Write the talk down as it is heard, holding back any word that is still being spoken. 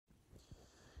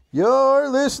You're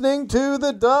listening to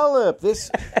The Dollop. This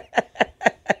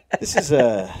is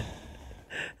a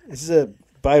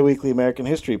bi-weekly American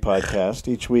history podcast.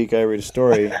 Each week I read a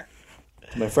story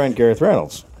to my friend Gareth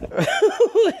Reynolds.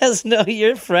 Who has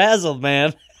you're frazzled,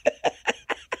 man.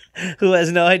 Who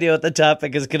has no idea what the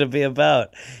topic is going to be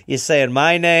about. You're saying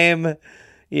my name,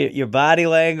 your body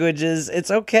languages. It's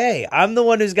okay. I'm the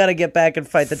one who's got to get back and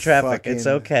fight the traffic. It's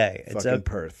okay. It's okay.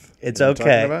 Perth. It's you know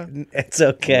okay. It's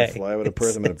okay. I'm gonna fly over to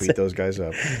Perth. I'm going to beat those guys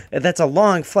up. That's a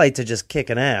long flight to just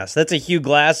kick an ass. That's a Hugh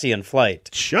Glassian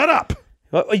flight. Shut up.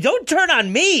 Don't turn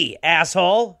on me,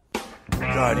 asshole.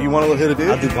 God, do you want to hit a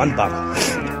dude? I'll do one bottle.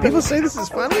 People say this is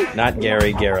funny. Not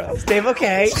Gary Gareth. Dave,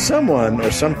 okay. Someone or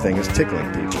something is tickling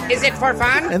people. Is it for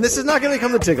fun? And this is not going to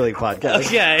become the Tickling Podcast.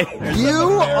 Okay.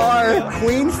 You are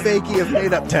Queen Fakey of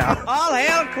Made Up Town. All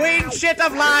hail Queen Shit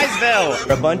of Liesville.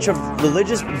 A bunch of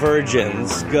religious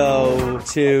virgins go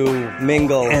to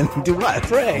mingle And do what?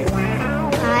 pray.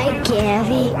 Hi,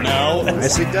 Gary. No.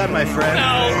 Nicely done, my friend.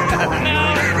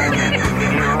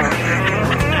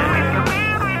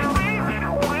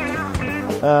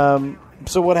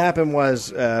 So what happened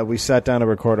was we sat down to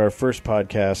record our first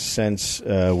podcast since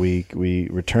we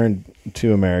returned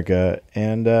to America,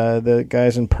 and the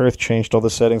guys in Perth changed all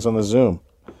the settings on the Zoom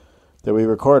that we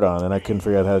record on, and I couldn't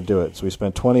figure out how to do it. So we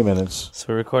spent 20 minutes. So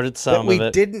we recorded some that of it.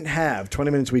 we didn't have. 20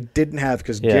 minutes we didn't have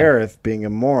because Gareth, being a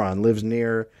moron, lives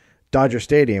near Dodger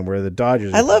Stadium where the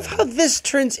Dodgers... I love how this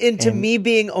turns into me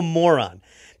being a moron.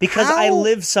 Because I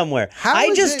live somewhere.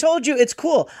 I just told you it's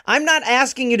cool. I'm not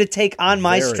asking you to take on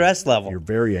my stress level. You're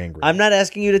very angry. I'm not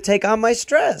asking you to take on my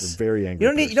stress. You're very angry.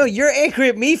 You don't need. You're angry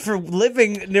at me for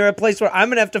living near a place where I'm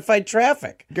gonna have to fight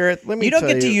traffic. Gareth, let me. You don't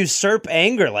get to usurp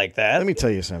anger like that. Let me tell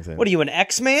you something. What are you, an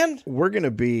X-Man? We're gonna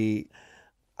be.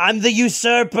 I'm the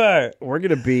usurper. We're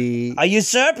gonna be. I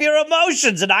usurp your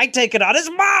emotions and I take it on as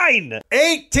mine.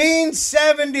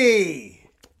 1870.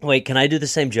 Wait, can I do the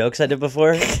same jokes I did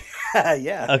before?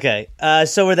 Yeah. Okay.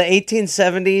 So were the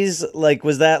 1870s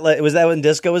was that when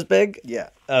disco was big? Yeah.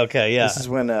 Okay. Yeah. This is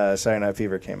when Saturday Night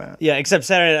Fever came out. Yeah. Except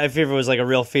Saturday Night Fever was like a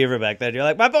real fever back then. You're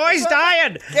like, my boy's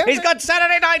dying. He's got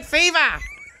Saturday Night Fever.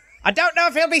 I don't know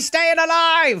if he'll be staying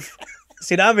alive.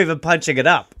 See, now I'm even punching it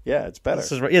up. Yeah, it's better.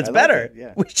 It's better.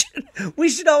 Yeah. We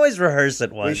should always rehearse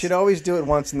it once. We should always do it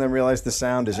once and then realize the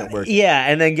sound isn't working. Yeah,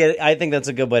 and then I think that's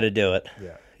a good way to do it.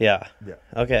 Yeah. Yeah.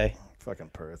 Okay. Fucking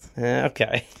Perth.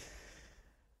 Okay.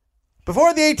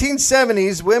 Before the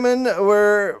 1870s, women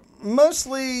were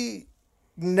mostly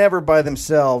never by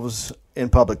themselves in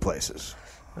public places.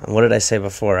 What did I say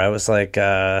before? I was like,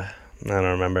 I don't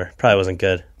remember. Probably wasn't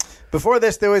good. Before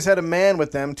this, they always had a man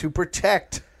with them to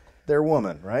protect their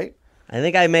woman, right? I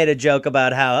think I made a joke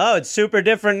about how, it's super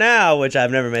different now, which I've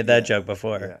never made that joke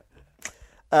before.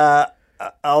 Yeah.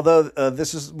 Although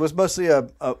this was mostly a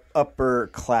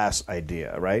upper class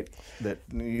idea, right? That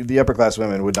the upper class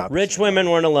women would not. Rich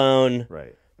women weren't alone.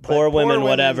 Right. Poor women,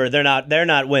 whatever. They're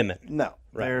not women. No,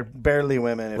 right. They're barely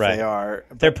women if they are.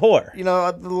 But, they're poor. You know,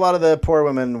 a lot of the poor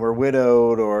women were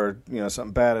widowed, or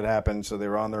something bad had happened, so they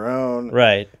were on their own.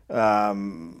 Right.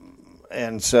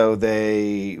 And so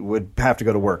they would have to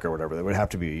go to work or whatever. They would have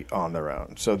to be on their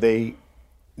own. So they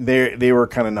were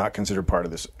kind of not considered part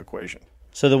of this equation.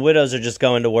 So the widows are just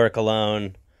going to work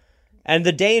alone. And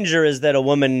the danger is that a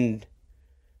woman...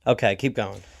 Okay, keep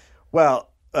going. Well,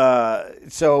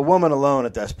 so a woman alone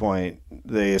at this point,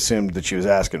 they assumed that she was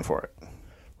asking for it.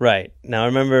 Right. Now,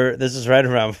 remember, this is right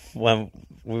around when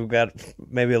we've got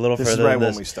maybe a little this further is right than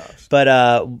this. when we stopped.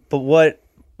 But what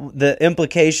the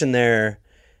implication there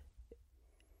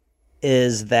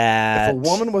is that... If a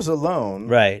woman was alone,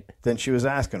 right, then she was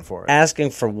asking for it.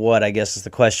 Asking for what, I guess, is the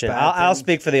question. I'll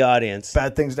speak for the audience.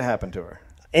 Bad things to happen to her.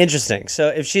 Interesting. So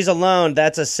if she's alone,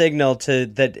 that's a signal to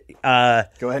that.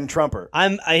 Go ahead and trump her.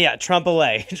 Trump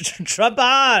away. Trump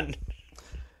on.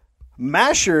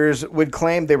 Mashers would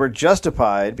claim they were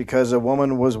justified because a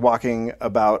woman was walking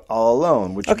about all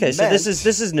alone. So this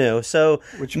is new. So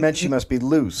which meant she must be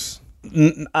loose.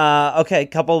 Okay,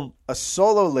 A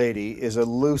solo lady is a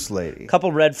loose lady.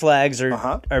 Couple red flags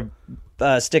are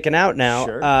sticking out now.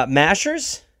 Sure.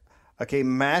 Mashers. Okay,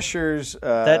 mashers.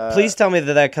 Please tell me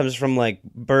that comes from like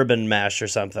bourbon mash or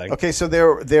something. Okay, so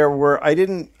there were. I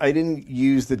didn't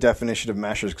use the definition of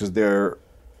mashers because there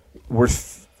were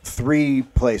three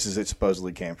places it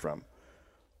supposedly came from.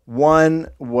 One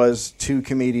was two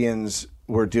comedians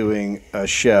were doing a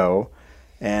show.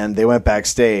 And they went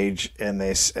backstage, and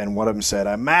one of them said,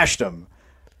 "I mashed them,"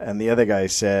 and the other guy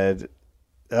said,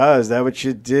 "Oh, is that what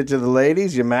you did to the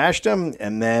ladies? You mashed them?"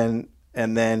 And then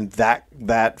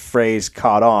that phrase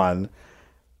caught on,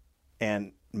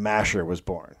 and Masher was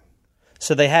born.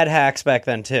 So they had hacks back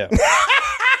then, too.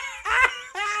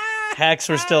 Hacks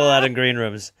were still allowed in green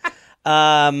rooms.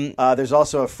 There's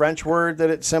also a French word that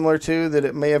it's similar to that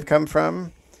it may have come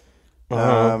from.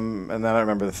 And then I don't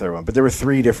remember the third one. But there were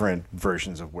 3 different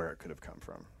versions of where it could have come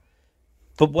from.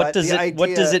 But what does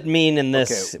it mean in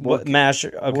this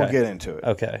masher? Okay. We'll get into it.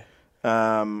 Okay.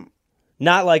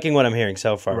 Not liking what I'm hearing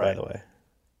so far, by the way.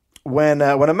 When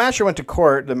a masher went to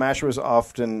court, the masher was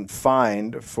often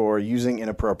fined for using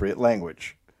inappropriate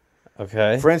language.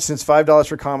 Okay. For instance, $5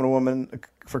 for calling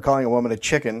a woman a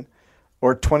chicken,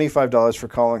 or $25 for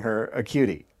calling her a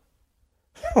cutie.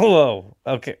 Whoa.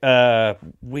 Okay.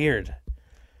 Weird.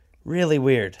 Really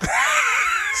weird.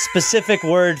 Specific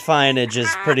word fineage is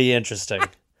pretty interesting.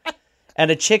 And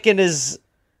a chicken is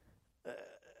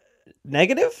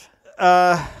negative?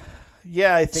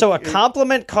 Yeah, I think so. A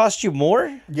compliment cost you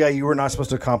more? Yeah, you were not supposed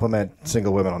to compliment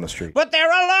single women on the street. But they're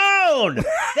alone.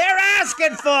 They're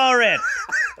asking for it.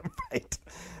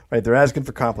 Right. They're asking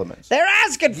for compliments. They're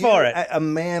asking for it. A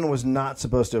man was not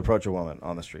supposed to approach a woman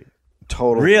on the street.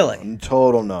 Total. Really?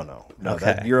 Total no.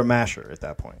 Okay. You're a masher at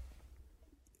that point.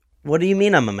 What do you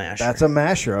mean I'm a masher? That's a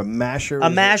masher. A masher. A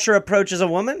masher approaches a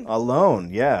woman?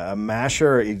 Alone, yeah. A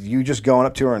masher, you just going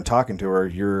up to her and talking to her,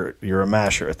 you're a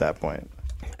masher at that point.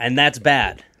 And that's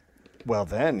bad. Well,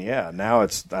 then, yeah. Now I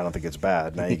don't think it's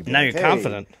bad. Now you can be you're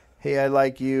confident. Hey, I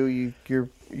like you.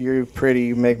 You're pretty.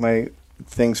 You make my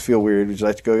things feel weird. Would you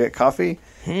like to go get coffee?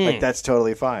 Like, that's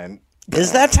totally fine.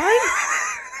 Is that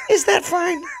fine? Is that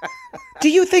fine? Do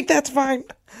you think that's fine?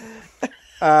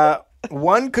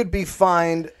 One could be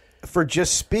fined for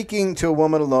just speaking to a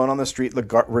woman alone on the street,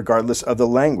 regardless of the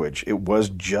language. It was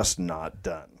just not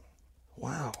done.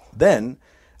 Wow. Then,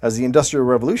 as the Industrial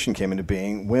Revolution came into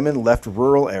being, women left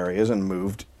rural areas and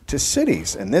moved to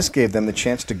cities, and this gave them the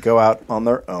chance to go out on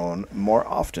their own more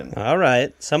often. All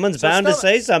right. Someone's bound to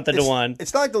say something to one.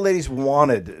 It's not like the ladies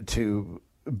wanted to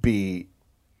be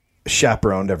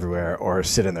chaperoned everywhere or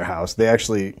sit in their house. They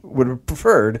actually would have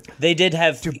preferred. They did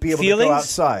have to be able feelings? to go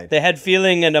outside. They had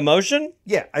feeling and emotion?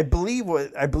 Yeah, I believe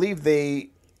they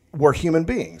were human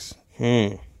beings.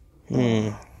 It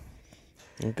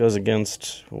goes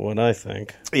against what I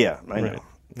think. Yeah, I know.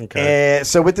 Okay.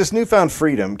 So with this newfound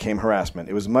freedom came harassment.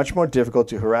 It was much more difficult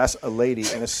to harass a lady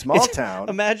in a small town.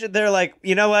 Imagine they're like,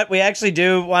 you know what? We actually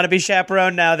do want to be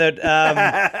chaperoned now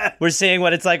that we're seeing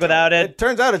what it's like without it. It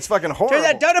turns out it's fucking horrible.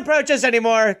 Turns out, don't approach us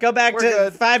anymore. Go back to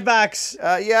good.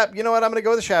 $5. Yep, you know what? I'm going to go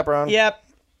with a chaperone. Yep.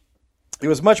 It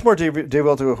was much more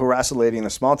difficult to harass a lady in a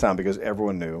small town because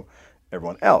everyone knew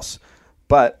everyone else.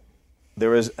 But there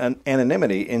was an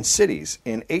anonymity in cities.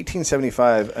 In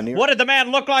 1875, a New York... What did the man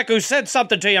look like who said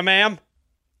something to you, ma'am?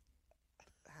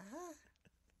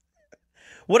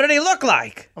 What did he look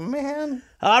like? A man?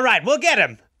 All right, we'll get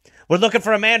him. We're looking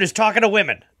for a man who's talking to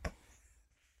women.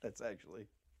 That's actually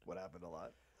what happened a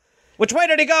lot. Which way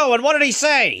did he go, and what did he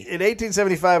say? In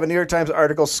 1875, a New York Times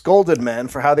article scolded men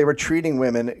for how they were treating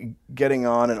women getting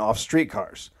on and off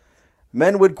streetcars.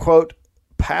 Men would, quote,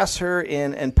 pass her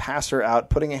in and pass her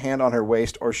out, putting a hand on her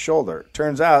waist or shoulder.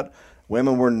 Turns out,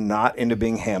 women were not into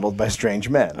being handled by strange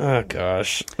men. Oh,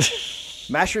 gosh.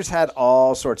 Mashers had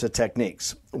all sorts of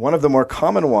techniques. One of the more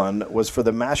common one was for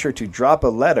the masher to drop a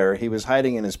letter he was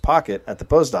hiding in his pocket at the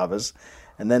post office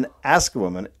and then ask a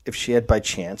woman if she had by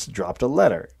chance dropped a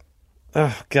letter.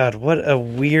 Oh, God, what a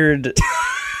weird...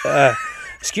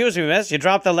 Excuse me, miss, you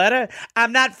dropped the letter?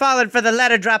 I'm not falling for the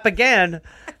letter drop again.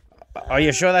 Are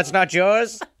you sure that's not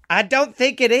yours? I don't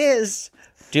think it is.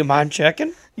 Do you mind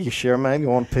checking? You sure, man? You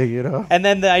want to pick it up? And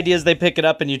then the idea is they pick it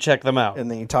up and you check them out.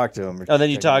 And then you talk to them. Oh, then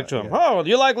you talk to them. Yeah. Oh,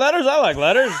 you like letters? I like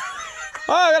letters.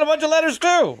 Oh, I got a bunch of letters,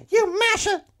 too. You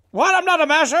masher! What? I'm not a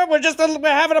masher. We're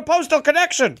having a postal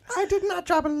connection. I did not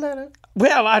drop a letter.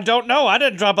 Well, I don't know. I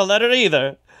didn't drop a letter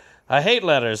either. I hate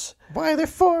letters. Why are there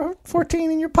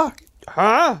 14 in your pocket?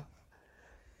 Huh?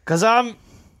 Because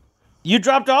you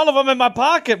dropped all of them in my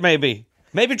pocket, maybe.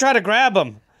 Maybe try to grab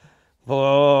them.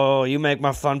 Oh, you make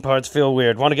my fun parts feel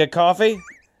weird. Want to get coffee?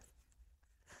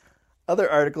 Other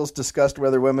articles discussed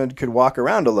whether women could walk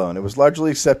around alone. It was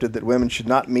largely accepted that women should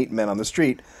not meet men on the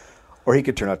street, or he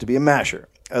could turn out to be a masher.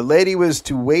 A lady was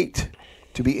to wait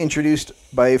to be introduced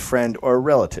by a friend or a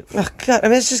relative. Oh, God, I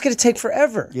mean, it's just going to take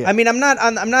forever. Yeah. I mean, I'm not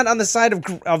on the side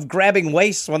of grabbing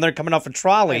waists when they're coming off of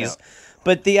trolleys.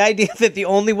 But the idea that the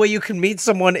only way you can meet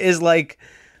someone is like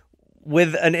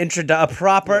with a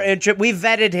proper intro. We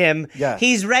vetted him. Yeah.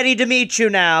 He's ready to meet you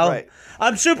now. Right.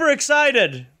 I'm super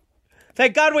excited.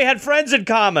 Thank God we had friends in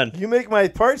common. You make my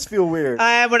parts feel weird.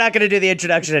 We're not going to do the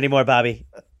introduction anymore, Bobby.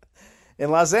 In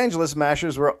Los Angeles,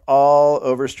 mashers were all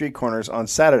over street corners on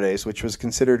Saturdays, which was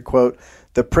considered, quote,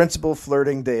 the principal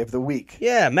flirting day of the week.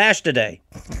 Yeah, mash today.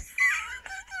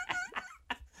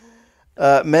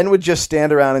 Men would just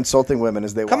stand around insulting women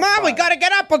as they walked Come on, by. we gotta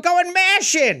get up. We're going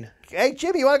mashing. Hey,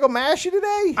 Jimmy, you want to go mashing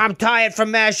today? I'm tired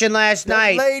from mashing last The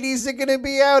night. ladies are going to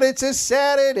be out. It's a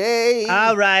Saturday.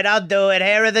 All right, I'll do it.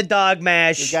 Hair of the dog You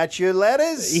mash. got your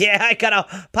letters? Yeah, I got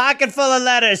a pocket full of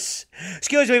letters.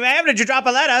 Excuse me, ma'am, did you drop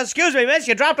a letter? Excuse me, miss,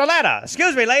 you dropped a letter.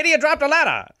 Excuse me, lady, you dropped a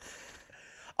letter.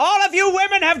 All of you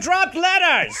women have dropped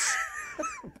letters.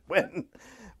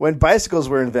 When bicycles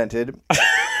were invented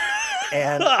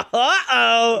and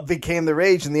Uh-oh. became the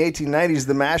rage in the 1890s,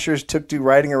 the mashers took to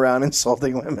riding around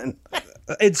insulting women.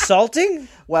 Insulting?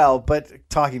 Well, but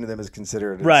talking to them is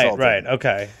considered Right, insulting. right,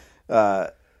 okay.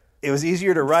 It was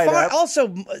easier to ride up.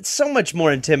 Also, so much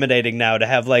more intimidating now to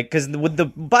have, like, because with the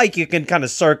bike, you can kind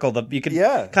of circle you can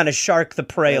Yeah. kind of shark the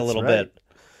prey a That's little right. bit.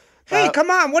 Hey,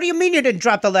 come on, what do you mean you didn't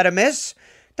drop the letter, miss?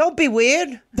 Don't be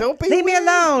weird. Don't be Leave me weird.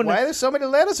 alone. Why are there so many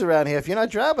letters around here if you're not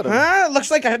dropping them? Huh?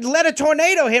 Looks like a letter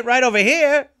tornado hit right over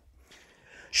here.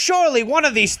 Surely one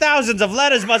of these thousands of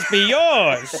letters must be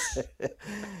yours.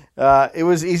 It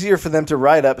was easier for them to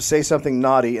ride up, say something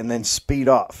naughty, and then speed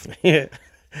off. You're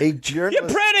A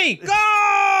journalist, pretty.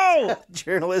 Go!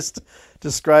 journalist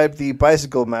described the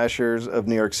bicycle mashers of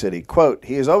New York City. Quote,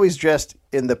 he is always dressed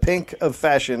in the pink of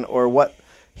fashion or what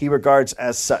he regards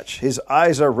as such. His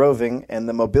eyes are roving, and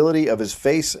the mobility of his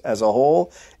face as a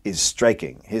whole is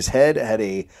striking. His head had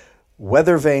a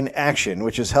weather vane action,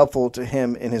 which is helpful to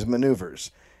him in his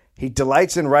maneuvers. He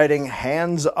delights in riding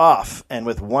hands off and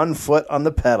with one foot on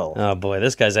the pedal. Oh boy,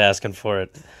 this guy's asking for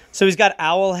it. So he's got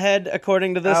owl head,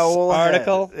 according to this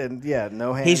article. Head. And yeah,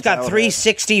 no hands. He's got owl head.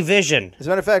 360 vision. As a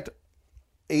matter of fact,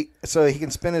 so he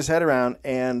can spin his head around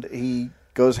and he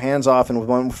goes hands off and with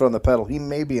one foot on the pedal. He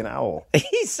may be an owl.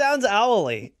 He sounds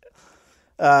owly.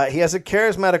 He has a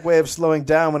charismatic way of slowing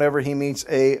down whenever he meets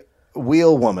a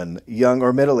wheel woman, young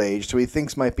or middle-aged, who he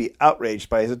thinks might be outraged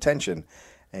by his attention.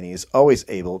 And he is always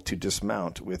able to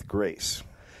dismount with grace.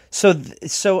 So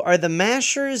are the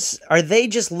mashers, are they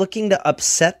just looking to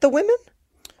upset the women?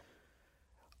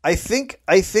 I think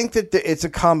that it's a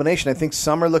combination. I think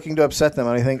some are looking to upset them,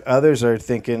 and I think others are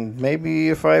thinking, maybe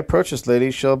if I approach this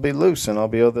lady, she'll be loose, and I'll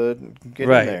be able to get in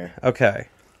there. Okay.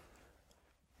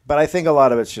 But I think a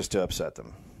lot of it's just to upset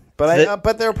them. But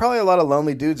but there are probably a lot of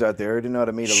lonely dudes out there who didn't know how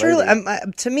to meet a Surely,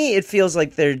 lady. to me, it feels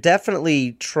like they're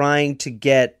definitely trying to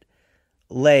get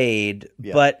laid,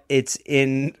 but it's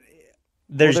in...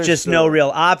 There's just no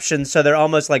real option, so they're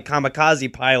almost like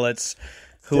kamikaze pilots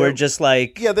who are just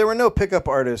like... Yeah, there were no pickup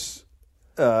artist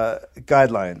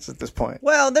guidelines at this point.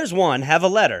 Well, there's one. Have a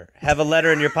letter. Have a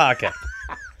letter in your pocket.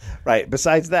 Right,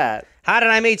 besides that... How did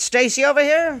I meet Stacy over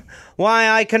here? Why,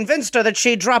 I convinced her that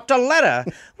she dropped a letter.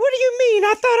 What do you mean?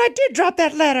 I thought I did drop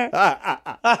that letter.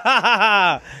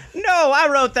 No, I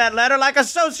wrote that letter like a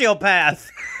sociopath.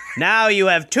 Now you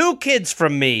have 2 kids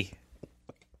from me.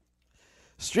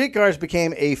 Streetcars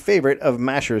became a favorite of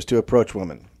mashers to approach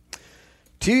women.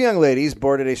 2 young ladies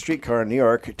boarded a streetcar in New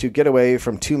York to get away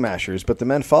from 2 mashers, but the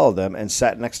men followed them and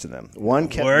sat next to them.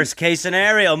 Worst case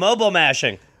scenario, mobile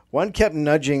mashing. One kept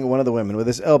nudging one of the women with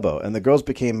his elbow, and the girls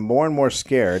became more and more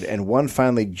scared, and one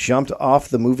finally jumped off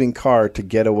the moving car to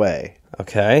get away.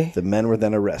 Okay. The men were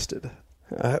then arrested.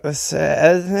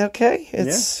 Okay.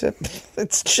 It's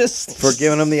just... For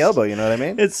giving them the elbow, you know what I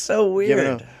mean? It's so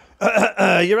weird.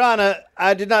 Your Honor,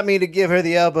 I did not mean to give her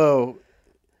the elbow,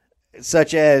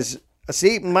 such as...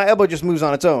 See, my elbow just moves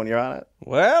on its own, Your Honor.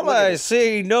 Well, I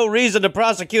see no reason to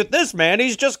prosecute this man.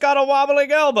 He's just got a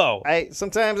wobbling elbow.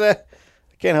 Sometimes I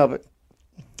can't help it.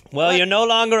 Well, you're no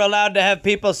longer allowed to have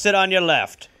people sit on your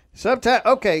left.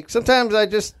 Sometimes I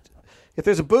just... If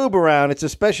there's a boob around, it's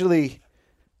especially,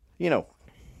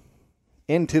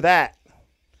 into that.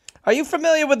 Are you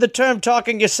familiar with the term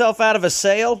talking yourself out of a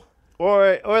sale?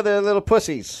 Or the little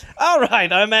pussies. All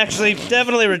right, I'm actually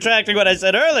definitely retracting what I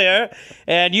said earlier,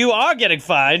 and you are getting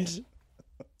fined.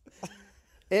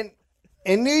 In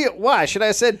New York, why? Should I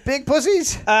have said big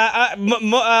pussies?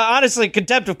 Honestly,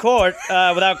 contempt of court,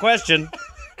 without question.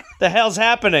 The hell's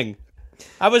happening?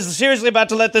 I was seriously about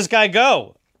to let this guy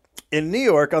go. In New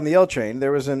York, on the L train,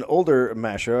 there was an older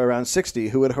masher around 60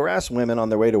 who would harass women on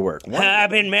their way to work. I've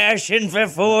been mashing for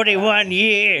 41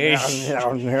 years.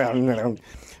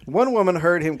 One woman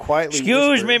heard him quietly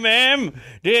Excuse whisper, me, ma'am.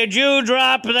 Did you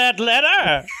drop that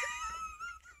letter?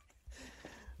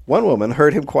 One woman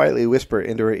heard him quietly whisper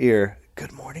into her ear,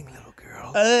 "Good morning, little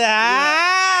girl."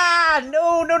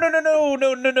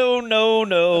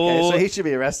 No. Okay, so he should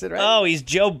be arrested, right? Oh, he's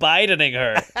Joe Bidening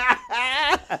her.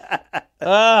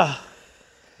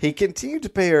 He continued to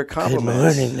pay her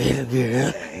compliments. Good morning, little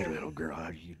girl. Hey, little girl, how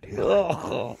you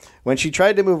doing? When she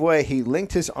tried to move away, he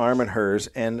linked his arm in hers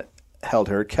and held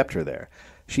her, kept her there.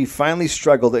 She finally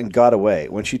struggled and got away.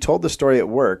 When she told the story at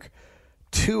work,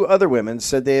 2 other women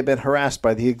said they had been harassed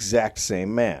by the exact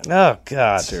same man. Oh,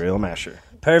 God. Serial masher.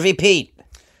 Pervy Pete.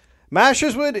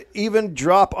 Mashers would even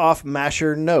drop off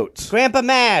masher notes. Grandpa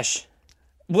Mash.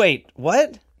 Wait,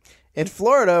 what? In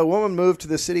Florida, a woman moved to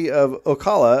the city of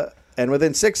Ocala, and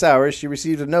within 6 hours, she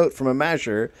received a note from a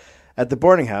masher at the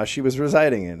boarding house she was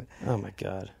residing in. Oh, my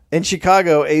God. In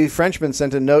Chicago, a Frenchman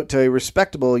sent a note to a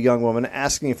respectable young woman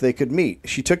asking if they could meet.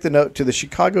 She took the note to the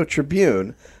Chicago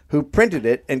Tribune, who printed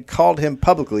it and called him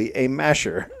publicly a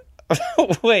masher.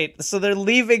 Wait, so they're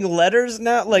leaving letters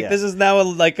now? Like, Yeah. This is now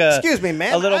Excuse me,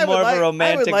 man. a little I would more of like- a I would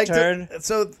romantic like turn?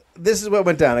 So this is what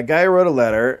went down. A guy wrote a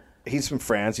letter. He's from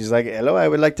France. He's like, hello, I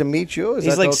would like to meet you. Is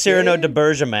He's that like okay? Cyrano de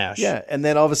Bergerac. Yeah, and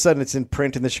then all of a sudden it's in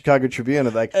print in the Chicago Tribune.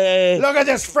 And like, Uh, look at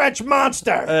this French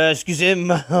monster. Excuse me,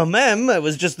 ma'am. It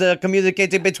was just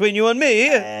communicating between you and me.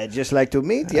 Just like to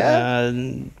meet, yeah.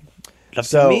 Love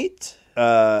So- to meet.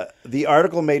 The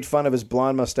article made fun of his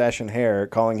blonde mustache and hair,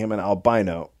 calling him an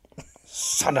albino.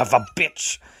 Son of a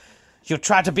bitch. You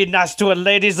try to be nice to a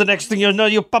ladies, the next thing you know,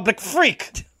 you public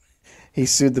freak. He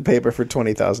sued the paper for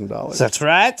 $20,000. That's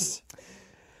right.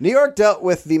 New York dealt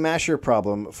with the masher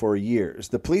problem for years.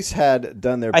 The police had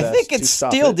done their I best think to it's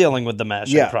stop still it. dealing with the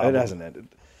mashing Yeah, problem. it hasn't ended.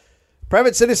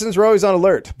 Private citizens were always on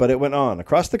alert, but it went on.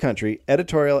 Across the country,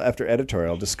 editorial after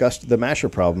editorial discussed the masher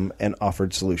problem and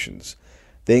offered solutions.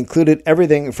 They included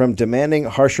everything from demanding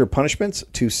harsher punishments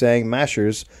to saying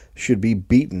mashers should be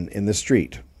beaten in the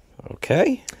street.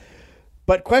 Okay.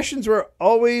 But questions were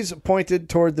always pointed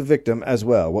toward the victim as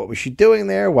well. What was she doing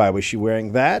there? Why was she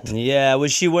wearing that? Yeah,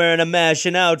 was she wearing a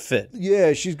mashing outfit?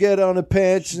 Yeah, she's got on a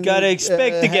pants. And Gotta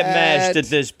expect to get mashed at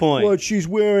this point. What, she's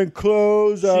wearing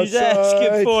clothes outside. She's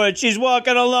asking for it. She's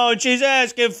walking alone. She's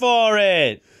asking for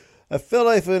it. A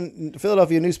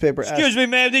Philadelphia newspaper Excuse me,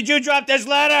 ma'am. Did you drop this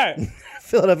letter?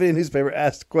 Philadelphia newspaper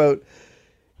asked, quote,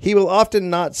 he will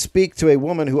often not speak to a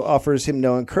woman who offers him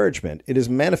no encouragement. It is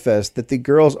manifest that the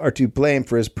girls are to blame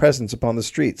for his presence upon the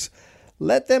streets.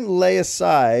 Let them lay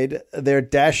aside their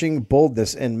dashing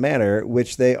boldness and manner,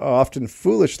 which they often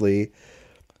foolishly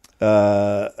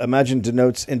imagine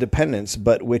denotes independence,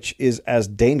 but which is as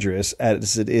dangerous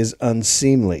as it is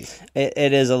unseemly.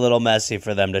 It is a little messy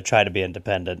for them to try to be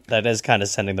independent. That is kind of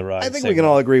sending the wrong I think signal. we can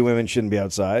all agree women shouldn't be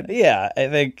outside. Yeah, I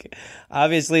think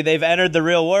obviously they've entered the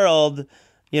real world.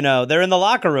 You know, they're in the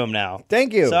locker room now.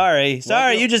 Thank you. Sorry,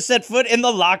 you just set foot in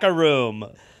the locker room.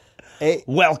 Hey.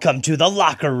 Welcome to the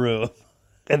locker room.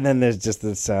 And then there's just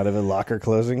the sound of a locker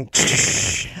closing.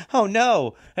 Oh,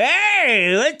 no.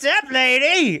 Hey, what's up,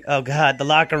 lady? Oh, God, the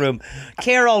locker room.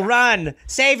 Carol, run.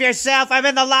 Save yourself. I'm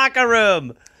in the locker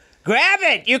room. Grab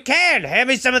it. You can. Hand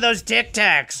me some of those Tic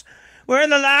Tacs. We're in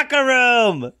the locker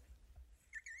room.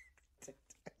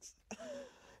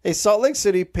 A Salt Lake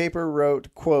City paper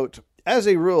wrote, quote, as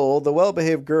a rule, the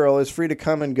well-behaved girl is free to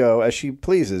come and go as she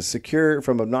pleases, secure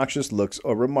from obnoxious looks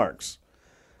or remarks.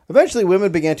 Eventually,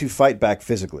 women began to fight back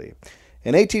physically.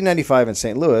 In 1895 in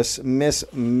St. Louis, Miss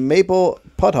Mabel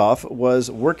Puthoff was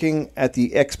working at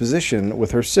the exposition with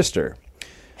her sister.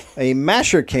 A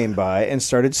masher came by and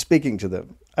started speaking to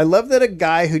them. I love that a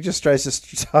guy who just tries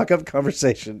to talk up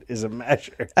conversation is a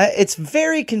masher. It's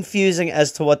very confusing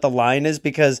as to what the line is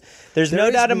because there's no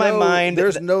doubt in my mind.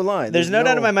 There's no line. There's no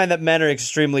doubt in my mind that men are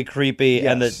extremely creepy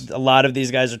and Yes. that a lot of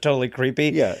these guys are totally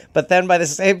creepy. Yeah. But then by the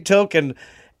same token,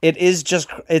 it's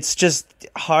just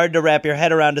hard to wrap your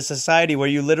head around a society where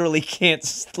you literally can't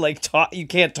talk. You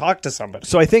can't talk to somebody.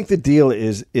 So I think the deal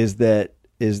is that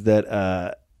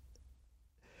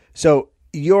so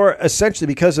you're essentially,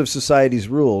 because of society's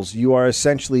rules, you are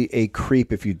essentially a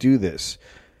creep if you do this.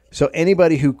 So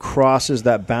anybody who crosses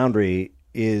that boundary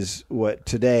is what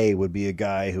today would be a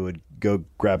guy who would go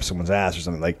grab someone's ass or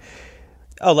something like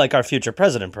like our future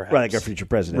president, perhaps. right, like our future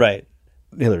president, Right.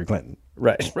 Hillary Clinton.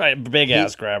 Right. Big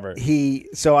ass grabber.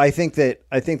 So I think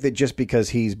that just because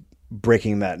he's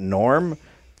breaking that norm,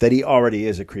 that he already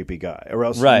is a creepy guy, or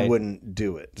else Right. he wouldn't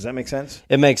do it. Does that make sense?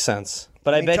 It makes sense.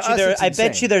 But I mean, bet to you us, there. it's I bet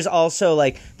insane. you there's also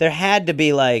there had to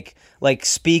be like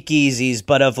speakeasies,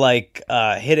 but of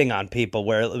hitting on people,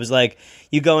 where it was like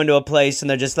you go into a place and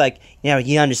they're just like,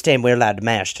 you understand we're allowed to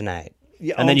mash tonight,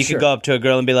 Yeah, and then you sure. could go up to a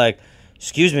girl and be like,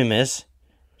 "Excuse me, miss."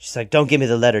 She's like, "Don't give me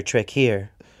the letter trick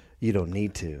here." You don't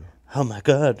need to. Oh my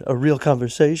God, a real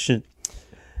conversation.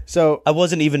 So I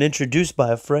wasn't even introduced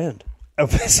by a friend.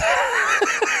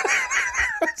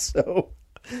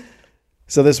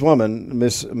 So this woman,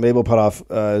 Miss Mabel Putoff,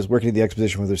 is working at the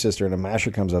exposition with her sister, and a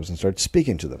masher comes up and starts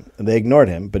speaking to them. And they ignored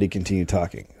him, but he continued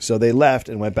talking. So they left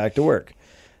and went back to work.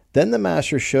 Then the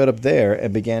masher showed up there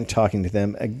and began talking to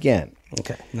them again.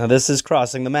 Okay. Now this is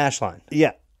crossing the mash line.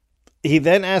 Yeah. He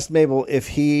then asked Mabel if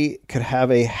he could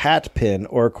have a hat pin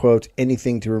or, quote,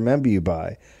 anything to remember you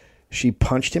by. She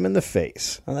punched him in the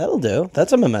face. Well, that'll do.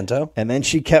 That's a memento. And then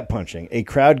she kept punching. A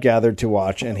crowd gathered to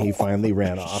watch, and he finally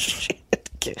ran off.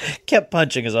 Kept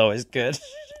punching is always good.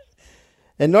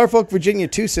 In Norfolk, Virginia,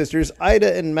 two sisters,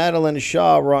 Ida and Madeline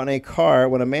Shaw, were on a car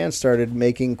when a man started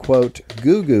making, quote,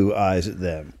 goo-goo eyes at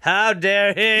them. How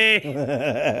dare he?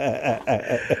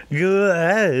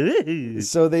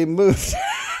 So they moved.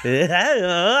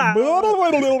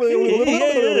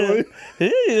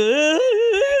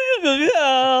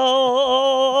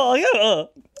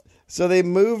 So they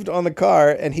moved on the car,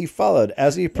 and he followed.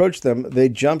 As he approached them, they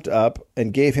jumped up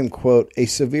and gave him, quote, a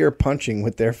severe punching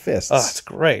with their fists. Oh, that's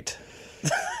great.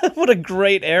 What a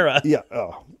great era. Yeah.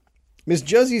 Oh. Miss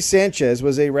Josie Sanchez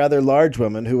was a rather large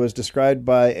woman who was described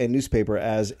by a newspaper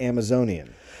as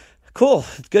Amazonian. Cool.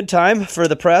 Good time for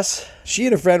the press. She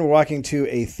and a friend were walking to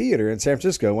a theater in San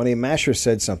Francisco when a masher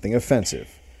said something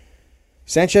offensive.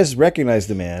 Sanchez recognized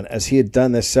the man as he had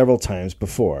done this several times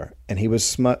before, and he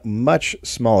was much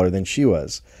smaller than she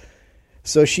was.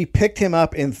 So she picked him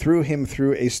up and threw him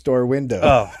through a store window.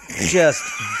 Oh, just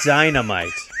dynamite.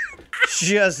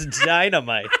 Just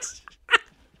dynamite.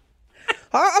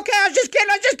 Oh, okay, I was just kidding.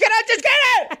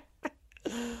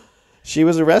 She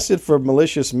was arrested for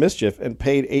malicious mischief and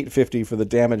paid $8.50 for the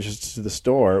damages to the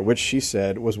store, which she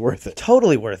said was worth it.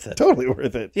 Totally worth it. Totally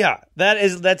worth it. Yeah,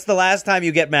 that's the last time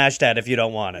you get mashed at if you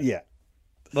don't want it. Yeah.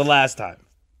 The last time.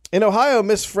 In Ohio,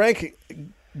 Miss Frank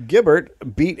Gibbert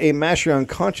beat a masher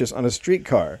unconscious on a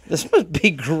streetcar. This must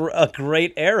be a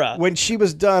great era. When she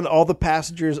was done, all the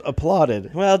passengers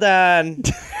applauded. Well done.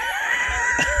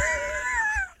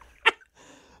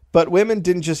 But women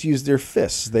didn't just use their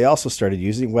fists. They also started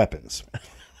using weapons.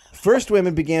 First,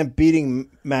 women began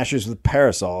beating mashers with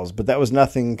parasols, but that was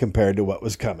nothing compared to what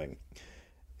was coming.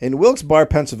 In Wilkes-Barre,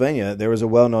 Pennsylvania, there was a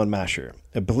well-known masher.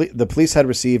 The police had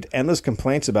received endless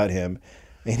complaints about him,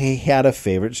 and he had a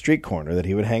favorite street corner that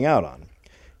he would hang out on.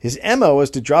 His MO was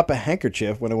to drop a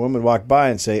handkerchief when a woman walked by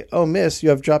and say, "Oh, miss, you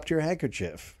have dropped your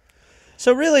handkerchief."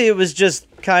 So really, it was just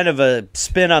kind of a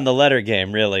spin on the letter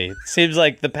game, really. It seems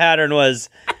like the pattern was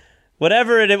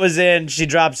whatever it was in, she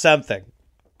dropped something.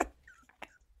 Oh,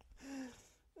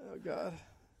 God.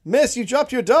 Miss, you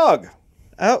dropped your dog.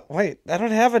 Oh, wait, I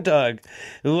don't have a dog.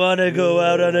 Want to go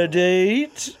out on a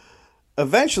date?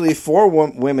 Eventually, four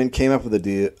women came up with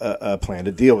a plan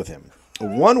to deal with him.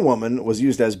 One woman was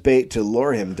used as bait to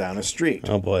lure him down a street.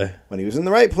 Oh, boy. When he was in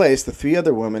the right place, the three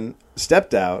other women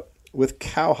stepped out with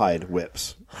cowhide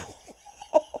whips.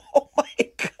 Oh, my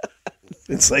God.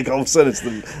 It's like all of a sudden it's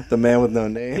the man with no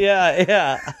name.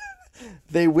 Yeah.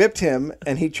 They whipped him,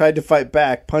 and he tried to fight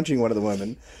back, punching one of the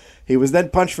women. He was then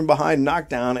punched from behind, knocked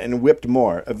down, and whipped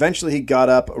more. Eventually, he got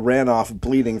up, ran off,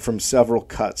 bleeding from several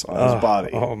cuts on his body.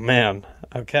 Oh, man.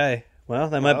 Okay. Well,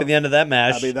 that might be the end of that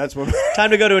mash. I mean, that's what... Time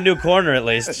to go to a new corner, at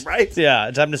least. Right?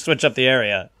 Yeah, time to switch up the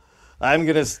area. I'm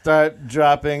going to start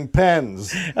dropping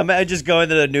pens. I just go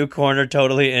into the new corner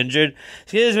totally injured.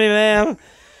 Excuse me, ma'am.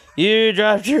 You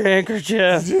dropped your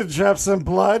handkerchief. Did you drop some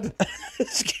blood?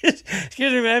 Excuse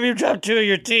me, ma'am. You dropped two of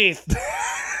your teeth.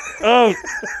 Oh,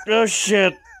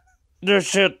 shit. Oh,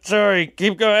 shit. Sorry.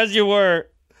 Keep going as you were.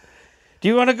 Do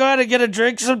you want to go out and get a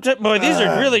drink sometime? Boy, these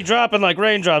are really dropping like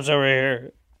raindrops over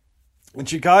here. In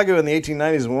Chicago in the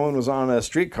 1890s, a woman was on a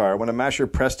streetcar when a masher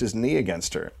pressed his knee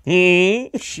against her.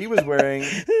 She was wearing...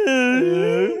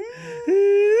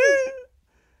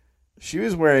 She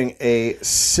was wearing a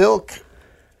silk...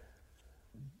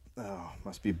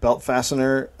 must be belt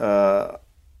fastener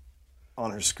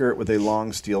on her skirt with a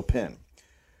long steel pin.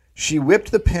 She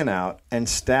whipped the pin out and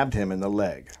stabbed him in the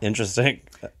leg. Interesting.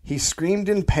 He screamed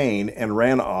in pain and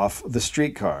ran off the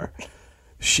streetcar.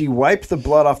 She wiped the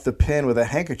blood off the pin with a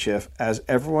handkerchief as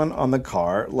everyone on the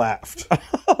car laughed.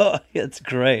 Oh, it's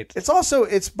great.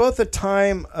 It's both a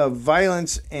time of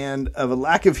violence and of a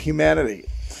lack of humanity.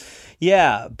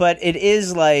 Yeah, but it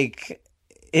is like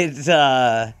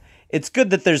it's good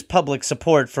that there's public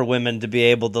support for women to be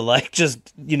able to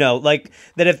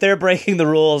that if they're breaking the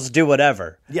rules, do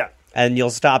whatever. Yeah. And you'll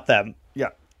stop them. Yeah.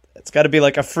 It's got to be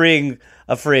like a freeing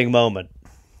moment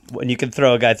when you can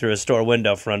throw a guy through a store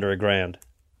window for under $1,000.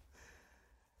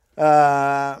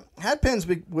 Hatpins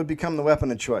would become the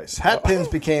weapon of choice. Hatpins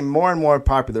became more and more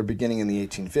popular beginning in the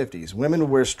 1850s. Women would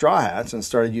wear straw hats and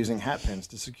started using hatpins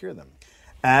to secure them.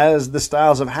 As the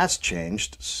styles of hats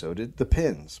changed, so did the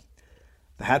pins.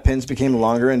 The hat pins became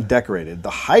longer and decorated.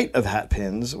 The height of hat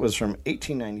pins was from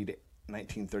 1890 to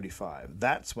 1935.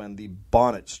 That's when the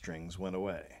bonnet strings went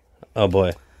away. Oh,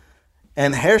 boy.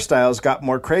 And hairstyles got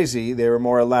more crazy. They were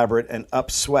more elaborate and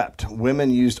upswept.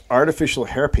 Women used artificial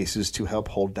hairpieces to help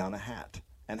hold down a hat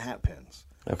and hat pins.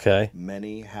 Okay.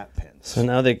 Many hat pins. So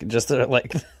now they just are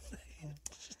like...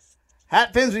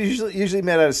 Hat pins were usually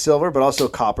made out of silver, but also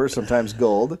copper, sometimes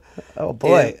gold. Oh,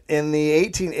 boy. In the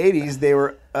 1880s, they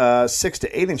were 6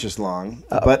 to 8 inches long.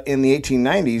 But in the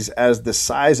 1890s, as the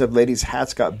size of ladies'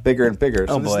 hats got bigger and bigger,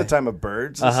 so this is the time of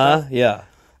birds and stuff, yeah.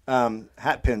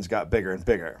 hat pins got bigger and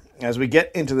bigger. As we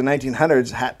get into the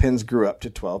 1900s, hat pins grew up to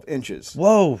 12 inches.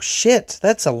 Whoa, shit.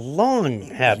 That's a long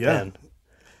hat pin.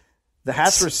 The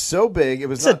hats were so big, it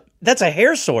was That's a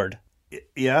hair sword.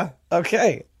 Yeah.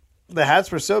 Okay. The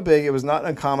hats were so big, it was not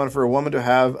uncommon for a woman to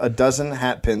have a dozen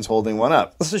hat pins holding one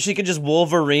up. So she could just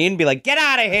Wolverine, be like, get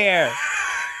out of here.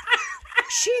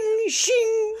 Shing,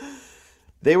 shing.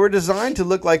 They were designed to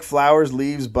look like flowers,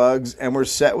 leaves, bugs, and were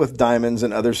set with diamonds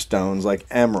and other stones like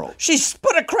emerald. She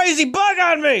put a crazy bug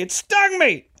on me. It stung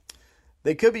me.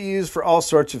 They could be used for all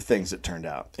sorts of things, it turned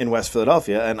out. In West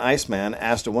Philadelphia, an iceman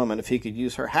asked a woman if he could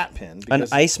use her hat pin. An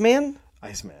iceman?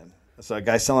 Iceman. So a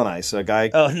guy selling ice. A guy.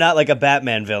 Oh, not like a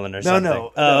Batman villain or something.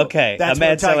 No. Oh, okay. That's a man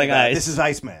what I'm talking selling about. ice. This is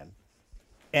Iceman.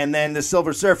 And then the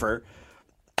Silver Surfer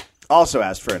also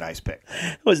asked for an ice pick.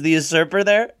 Was the usurper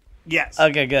there? Yes.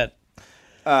 Okay, good.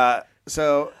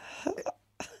 So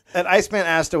an Iceman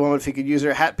asked a woman if he could use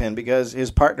her hat pin because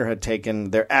his partner had taken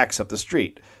their axe up the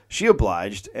street. She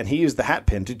obliged, and he used the hat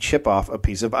pin to chip off a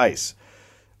piece of ice.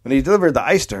 When he delivered the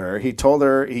ice to her, he told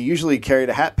her he usually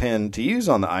carried a hat pin to use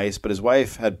on the ice, but his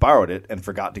wife had borrowed it and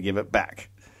forgot to give it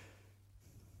back.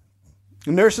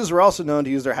 Nurses were also known to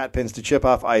use their hat pins to chip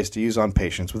off ice to use on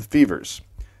patients with fevers.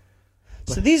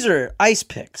 So these are ice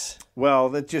picks. Well,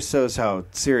 that just shows how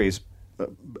serious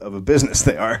of a business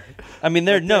they are. I mean,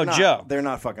 they're no joke. They're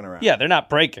not fucking around. Yeah, they're not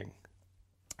breaking.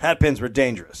 Hat pins were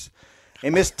dangerous. A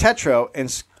Miss Tetro in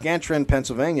Scantron,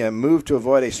 Pennsylvania, moved to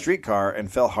avoid a streetcar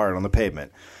and fell hard on the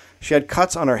pavement. She had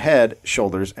cuts on her head,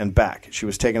 shoulders, and back. She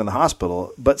was taken to the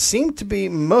hospital, but seemed to be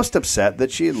most upset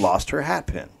that she had lost her hat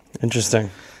pin.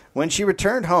 Interesting. When she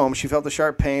returned home, she felt a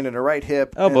sharp pain in her right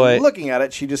hip. Oh, boy. Looking at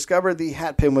it, she discovered the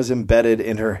hat pin was embedded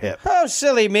in her hip. Oh,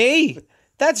 silly me.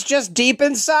 That's just deep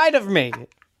inside of me.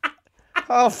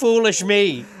 Oh, foolish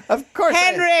me. Of course.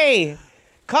 Henry,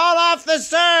 call off the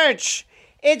search.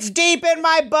 It's deep in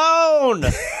my bone.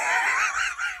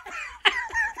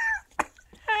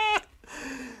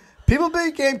 People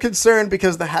became concerned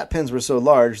because the hat pins were so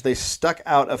large, they stuck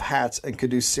out of hats and could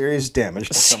do serious damage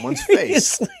to someone's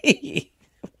face. Seriously?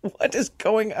 What is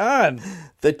going on?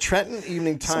 The Trenton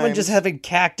Evening Times... Someone just having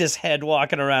cactus head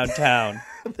walking around town.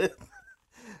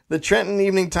 The Trenton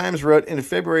Evening Times wrote in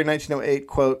February 1908,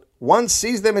 quote, "One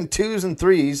sees them in twos and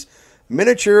threes,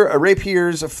 miniature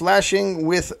rapiers flashing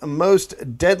with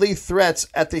most deadly threats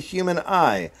at the human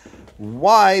eye.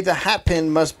 Why the hatpin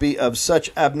must be of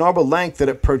such abnormal length that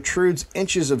it protrudes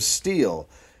inches of steel.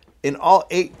 In all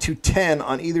 8 to 10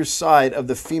 on either side of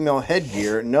the female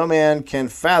headgear, no man can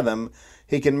fathom.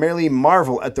 He can merely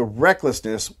marvel at the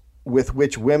recklessness with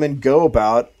which women go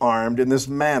about armed in this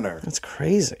manner." That's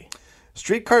crazy.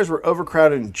 Streetcars were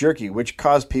overcrowded and jerky, which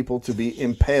caused people to be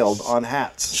impaled on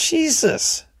hats.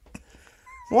 Jesus.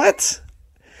 What?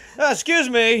 Excuse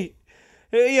me.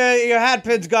 Your hat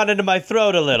pin's gone into my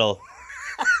throat a little.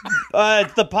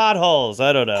 It's the potholes.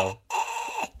 I don't know.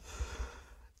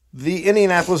 The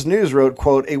Indianapolis News wrote,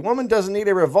 quote, "A woman doesn't need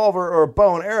a revolver or a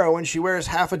bow and arrow when she wears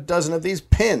half a dozen of these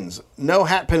pins. No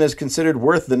hat pin is considered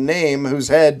worth the name whose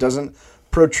head doesn't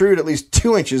protrude at least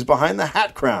 2 inches behind the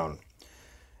hat crown."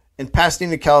 In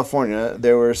Pasadena, California,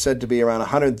 there were said to be around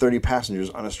 130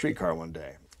 passengers on a streetcar one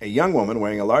day. A young woman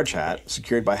wearing a large hat,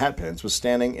 secured by hat pins, was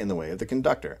standing in the way of the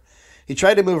conductor. He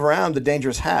tried to move around the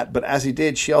dangerous hat, but as he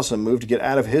did, she also moved to get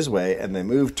out of his way, and they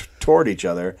moved toward each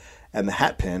other, and the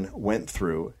hat pin went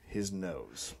through his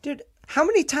nose. Dude, how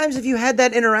many times have you had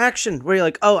that interaction where you're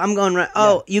like, oh, I'm going right.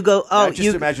 Oh, you go. Oh, now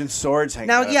just imagine swords hanging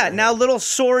now. out of Yeah, your now head. little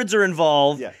swords are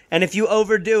involved, Yeah. and if you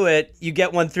overdo it, you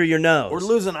get one through your nose. Or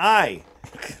lose an eye.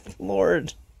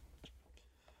 Lord.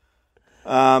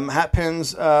 Hat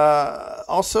pins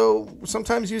also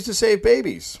sometimes used to save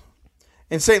babies.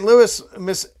 In St. Louis,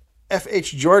 Miss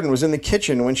F.H. Jordan was in the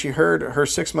kitchen when she heard her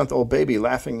 6-month-old baby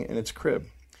laughing in its crib.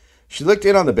 She looked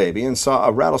in on the baby and saw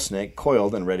a rattlesnake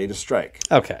coiled and ready to strike.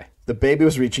 Okay. The baby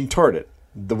was reaching toward it.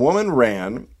 The woman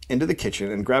ran into the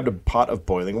kitchen and grabbed a pot of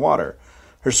boiling water.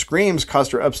 Her screams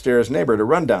caused her upstairs neighbor to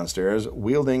run downstairs,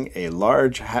 wielding a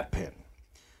large hat pin.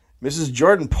 Mrs.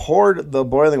 Jordan poured the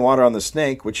boiling water on the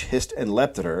snake, which hissed and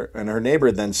leapt at her, and her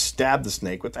neighbor then stabbed the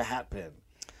snake with a hat pin.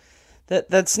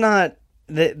 That's not.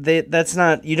 That's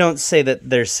not. You don't say that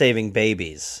they're saving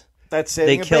babies. That's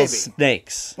saving They a kill baby.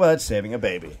 snakes. Well, that's saving a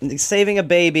baby. Saving a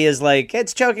baby is like,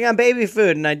 it's choking on baby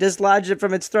food, and I dislodged it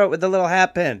from its throat with a little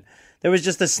hat pin. There was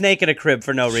just a snake in a crib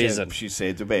for no reason. She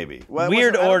saved a baby. Well,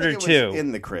 Weird I don't order, think it was too.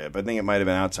 in the crib. I think it might have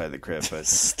been outside the crib. But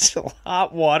Still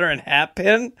hot water and hat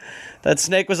pin? That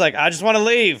snake was like, I just want to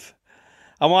leave.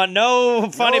 I want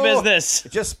no funny No, business.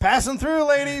 Just passing through,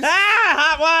 ladies.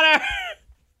 Hot water!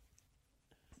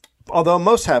 Although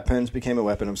most hat pins became a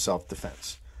weapon of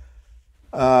self-defense.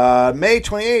 May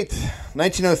 28th,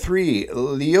 1903,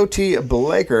 Leotie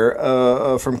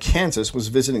Blaker from Kansas was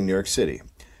visiting New York City.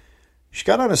 She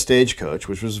got on a stagecoach,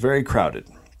 which was very crowded.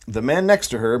 The man next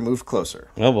to her moved closer.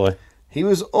 Oh, boy. He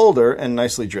was older and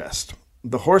nicely dressed.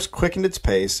 The horse quickened its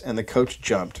pace, and the coach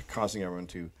jumped, causing everyone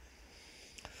to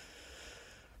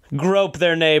Grope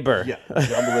their neighbor.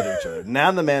 jumble with each other. Now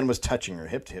the man was touching her,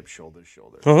 hip to hip, shoulder to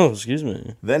shoulder. Oh, excuse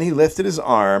me. Then he lifted his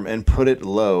arm and put it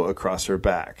low across her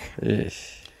back.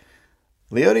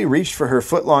 Leotie reached for her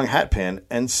foot-long hat pin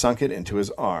and sunk it into his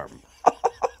arm.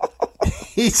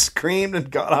 He screamed and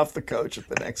got off the coach at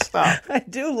the next stop. I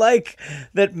do like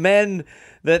that men,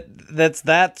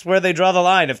 that's where they draw the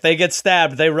line. If they get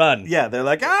stabbed, they run. Yeah, they're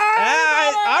like, All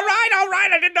right,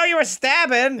 I didn't know you were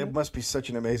stabbing. It must be such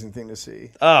an amazing thing to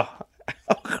see. Oh,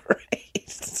 great.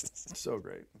 So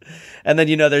great. And then,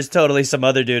 there's totally some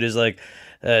other dude who's like,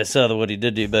 I saw what he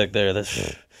did to you back there.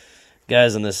 This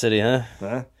guys in the city, huh?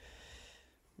 Huh?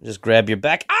 Just grab your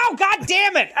back. Oh, God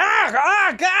damn it!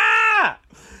 Ah!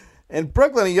 In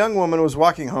Brooklyn, a young woman was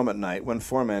walking home at night when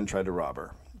four men tried to rob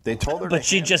her. They told her But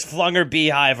she just flung her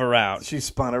beehive around. She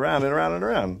spun around and around and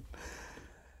around.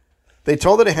 They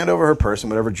told her to hand over her purse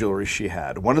and whatever jewelry she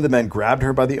had. One of the men grabbed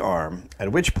her by the arm,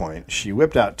 at which point she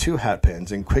whipped out 2 hat pins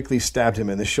and quickly stabbed him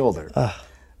in the shoulder.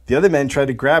 The other men tried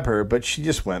to grab her, but she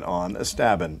just went on a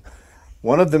stabbing.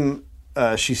 One of them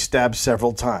she stabbed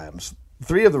several times.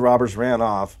 3 of the robbers ran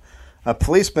off. A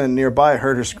policeman nearby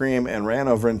heard her scream and ran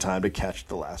over in time to catch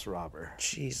the last robber.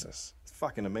 Jesus. It's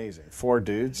fucking amazing. 4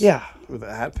 dudes Yeah. with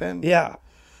a hat pin? Yeah.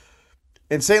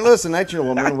 In St. Louis, a 19-year-old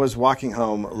woman was walking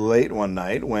home late one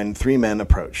night when 3 men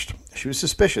approached. She was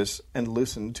suspicious and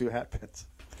loosened 2 hat pins.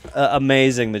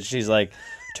 Amazing that she's like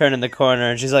turning the corner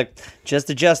and she's like,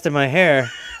 just adjusting my hair.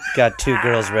 Got 2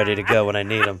 girls ready to go when I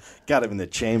need them. Got him in the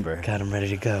chamber. Got them ready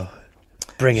to go.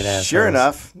 Bring it, assholes. Sure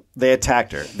enough, they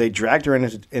attacked her. They dragged her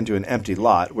into an empty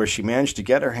lot where she managed to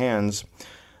get her hands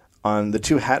on the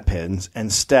 2 hat pins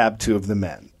and stabbed 2 of the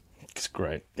men. It's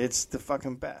great. It's the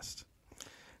fucking best.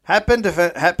 Hat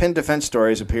pin defense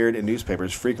stories appeared in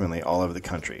newspapers frequently all over the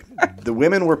country. The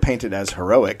women were painted as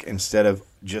heroic instead of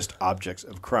just objects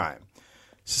of crime.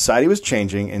 Society was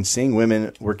changing, and seeing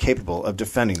women were capable of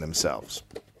defending themselves.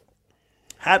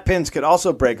 Hat pins could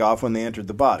also break off when they entered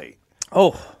the body.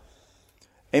 Oh.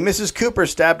 A Mrs. Cooper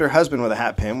stabbed her husband with a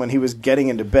hat pin when he was getting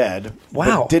into bed.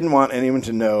 Wow. But didn't want anyone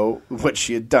to know what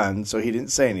she had done, so he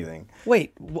didn't say anything.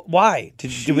 Wait, why?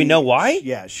 Do we know why?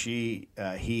 He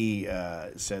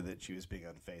said that she was being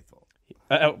unfaithful.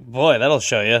 Boy, that'll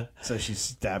show you. So she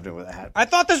stabbed him with a hat pin. I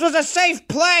thought this was a safe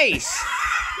place.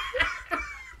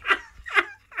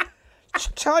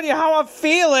 Just telling you how I'm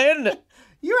feeling.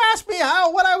 You asked me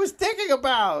what I was thinking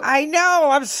about. I know,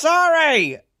 I'm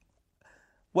sorry.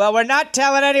 Well, we're not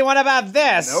telling anyone about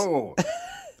this. No.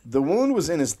 The wound was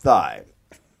in his thigh.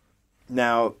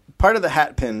 Now, part of the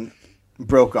hat pin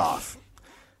broke off,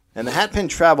 and the hat pin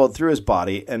traveled through his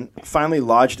body and finally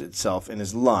lodged itself in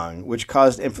his lung, which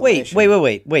caused inflammation.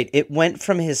 Wait. It went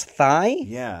from his thigh?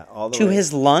 Yeah, all the to way.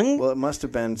 his lung? Well, it must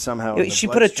have been somehow in the She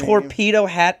put a bloodstream. torpedo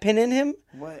hat pin in him?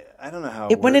 What? I don't know how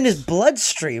It went in works. his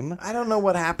bloodstream. I don't know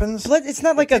what happens. It's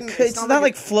not like it's not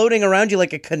like floating around you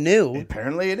like a canoe.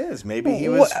 Apparently it is. Maybe he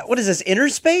was. What is this, inner He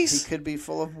space? could be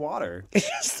full of water.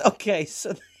 Okay,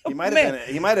 so He might have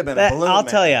been. He might have been a balloon. I'll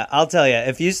man. tell you.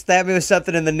 If you stab me with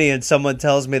something in the knee and someone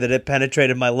tells me that it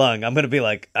penetrated my lung, I'm going to be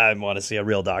like, I want to see a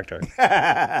real doctor.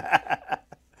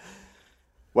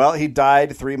 Well, he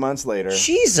died 3 months later.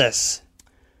 Jesus.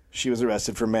 She was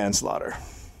arrested for manslaughter.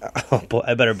 Oh, boy,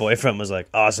 I bet her boyfriend was like,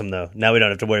 awesome, though. Now we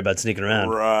don't have to worry about sneaking around.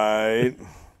 Right.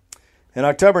 In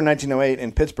October 1908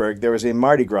 in Pittsburgh, there was a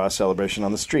Mardi Gras celebration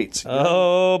on the streets.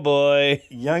 Oh, boy.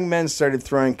 Young men started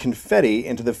throwing confetti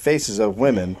into the faces of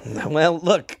women, Well,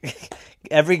 look,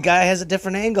 every guy has a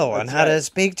different angle on how to right.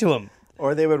 speak to him.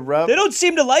 or they would rub. They don't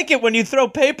seem to like it when you throw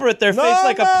paper at their face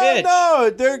like a pitch. No,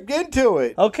 they're into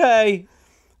it. Okay.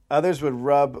 Others would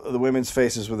rub the women's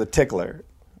faces with a tickler.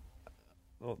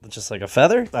 Well, just like a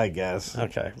feather? I guess.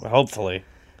 Okay, well, hopefully.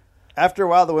 After a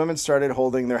while, the women started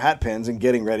holding their hat pins and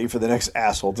getting ready for the next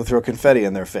asshole to throw confetti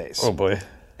in their face. Oh, boy.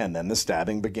 And then the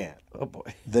stabbing began. Oh,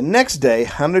 boy. The next day,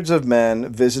 hundreds of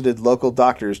men visited local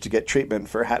doctors to get treatment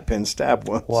for hatpin stab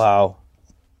wounds. Wow.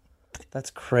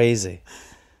 That's crazy.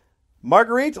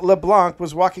 Marguerite LeBlanc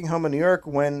was walking home in New York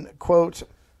when, quote,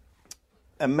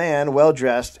 a man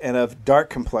well-dressed and of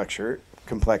dark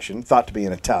complexion, thought to be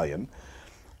an Italian,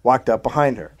 walked up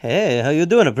behind her. Hey, how you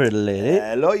doing, pretty lady?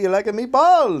 Hello, you like a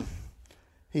meatball?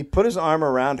 He put his arm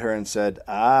around her and said,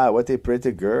 ah, what a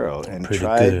pretty girl, and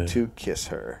tried to kiss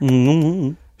her.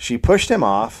 Mm-hmm. She pushed him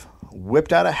off,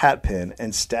 whipped out a hatpin,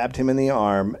 and stabbed him in the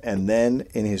arm and then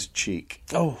in his cheek.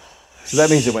 Oh. So that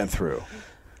means it went through.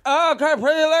 Oh, okay,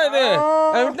 pretty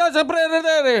lady. That's a pretty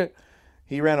lady.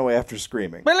 He ran away after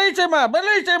screaming. Bellissima,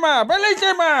 bellissima,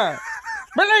 bellissima,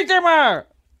 bellissima.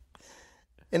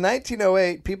 In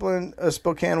 1908, people in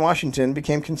Spokane, Washington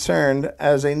became concerned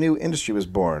as a new industry was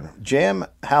born. J.M.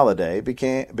 Halliday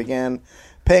began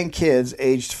paying kids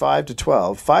aged 5 to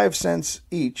 12 5 cents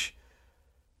each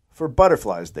for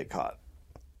butterflies they caught.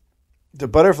 The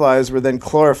butterflies were then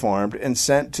chloroformed and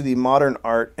sent to the Modern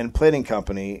Art and Plating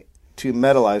Company to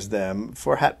metallize them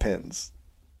for hat pins.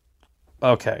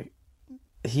 Okay.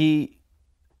 He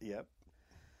Yep.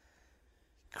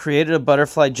 created a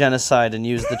butterfly genocide and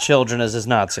used the children as his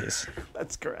Nazis.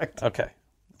 That's correct. Okay.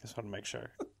 Just want to make sure.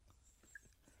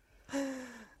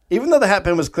 Even though the hat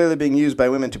pin was clearly being used by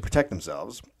women to protect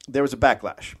themselves, there was a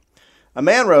backlash. A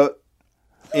man wrote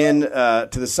to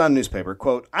the Sun newspaper,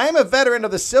 quote, I am a veteran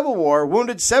of the Civil War,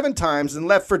 wounded 7 times and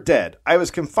left for dead. I was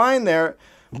confined there.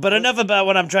 But enough about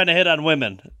when I'm trying to hit on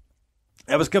women.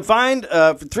 I was confined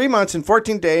for 3 months and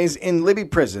 14 days in Libby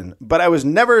prison, but I was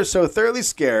never so thoroughly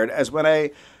scared as when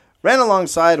I ran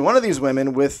alongside one of these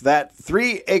women with that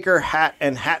 3-acre hat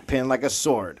and hat pin like a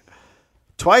sword.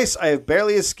 Twice I have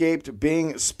barely escaped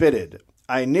being spitted.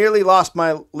 I nearly lost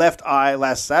my left eye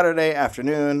last Saturday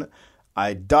afternoon.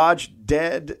 I dodged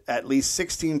dead at least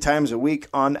 16 times a week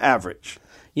on average.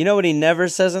 You know what he never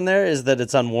says in there is that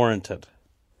it's unwarranted.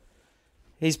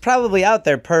 He's probably out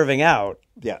there perving out.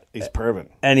 Yeah, he's perving.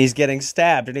 And he's getting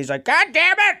stabbed. And he's like, God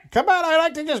damn it! Come on, I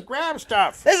like to just grab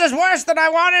stuff. This is worse than I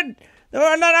wanted. And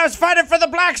then I was fighting for the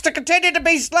blacks to continue to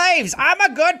be slaves. I'm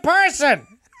a good person.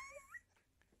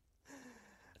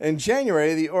 In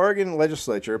January, the Oregon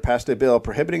legislature passed a bill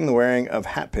prohibiting the wearing of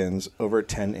hat pins over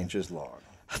 10 inches long.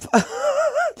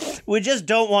 We just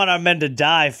don't want our men to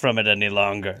die from it any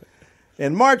longer.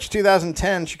 In March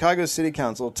 2010, Chicago's City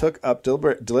Council took up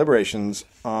deliberations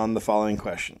on the following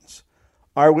questions.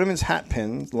 Are women's hat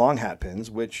pins, long hat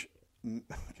pins, which...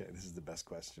 Okay, this is the best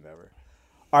question ever.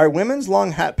 Are women's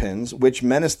long hat pins, which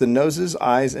menace the noses,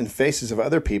 eyes, and faces of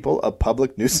other people, a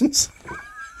public nuisance?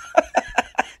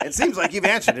 It seems like you've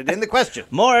answered it in the question.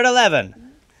 More at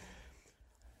 11.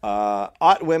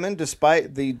 Ought women,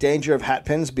 despite the danger of hat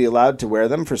pins, be allowed to wear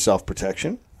them for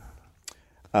self-protection?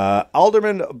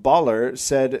 Alderman Baller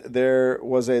said there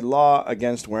was a law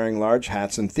against wearing large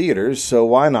hats in theaters, so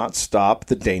why not stop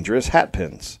the dangerous hat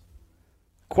pins?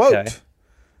 Quote, okay.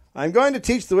 I'm going to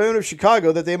teach the women of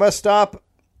Chicago that they must stop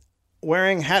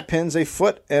wearing hat pins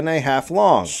 1.5 feet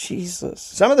long. Jesus.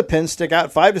 Some of the pins stick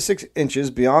out 5 to 6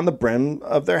 inches beyond the brim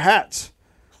of their hats.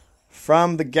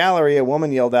 From the gallery, a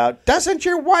woman yelled out, doesn't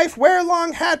your wife wear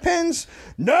long hat pins?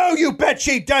 No, you bet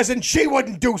she doesn't. She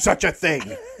wouldn't do such a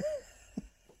thing.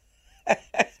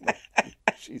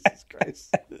 Jesus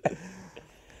Christ.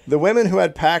 The women who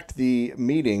had packed the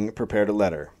meeting prepared a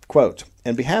letter. Quote,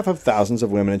 on behalf of thousands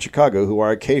of women in Chicago who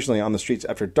are occasionally on the streets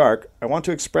after dark, I want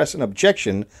to express an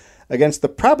objection against the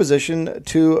proposition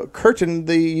to curtain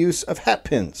the use of hat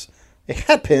pins. A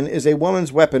hat pin is a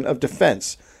woman's weapon of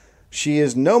defense. She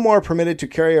is no more permitted to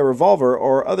carry a revolver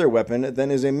or other weapon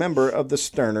than is a member of the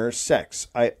sterner sex.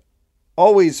 I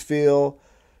always feel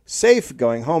safe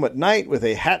going home at night with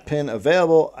a hat pin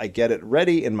available. I get it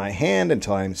ready in my hand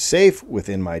until I'm safe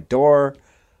within my door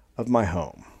of my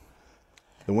home.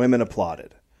 The women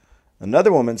applauded.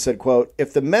 Another woman said, quote,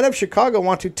 if the men of Chicago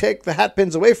want to take the hat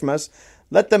pins away from us,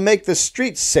 let them make the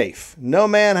streets safe. No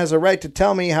man has a right to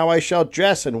tell me how I shall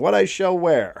dress and what I shall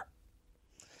wear.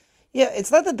 Yeah,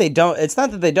 it's not that they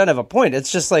don't have a point.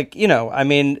 It's just like, I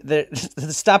mean,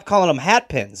 stop calling them hat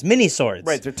pins, mini swords.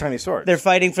 Right, they're tiny swords. They're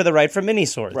fighting for the right for mini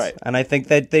swords. Right. And I think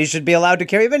that they should be allowed to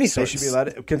carry mini swords. They should be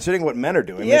allowed to, considering what men are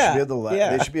doing, yeah,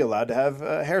 they should be allowed to have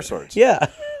hair swords. Yeah.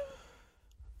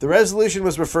 The resolution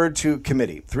was referred to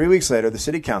committee. 3 weeks later, the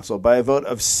city council, by a vote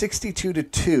of 62 to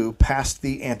 2, passed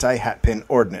the anti-hat pin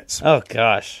ordinance. Oh,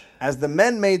 gosh. As the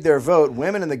men made their vote,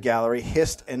 women in the gallery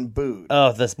hissed and booed.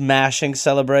 Oh, this mashing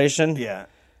celebration? Yeah.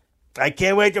 I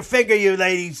can't wait to finger you,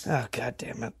 ladies. Oh, God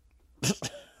damn it.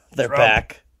 They're Trump.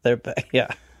 back. They're back. Yeah.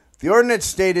 The ordinance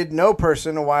stated no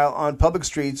person while on public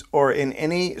streets or in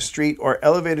any street or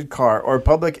elevated car or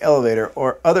public elevator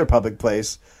or other public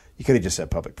place, you could have just said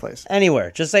public place,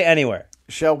 Anywhere. Just say anywhere.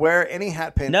 shall wear any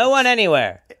hat pin. No one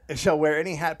anywhere. Shall wear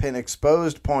any hat pin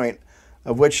exposed point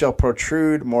of which shall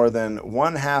protrude more than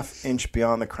 1/2 inch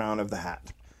beyond the crown of the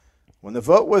hat. When the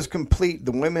vote was complete,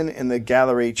 the women in the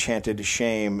gallery chanted,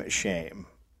 "Shame, shame."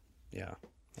 Yeah.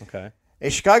 Okay. A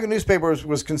Chicago newspaper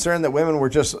was concerned that women were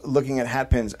just looking at hat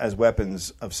pins as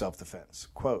weapons of self-defense.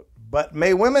 Quote, "But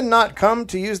may women not come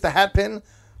to use the hat pin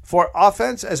for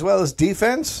offense as well as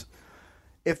defense?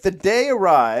 If the day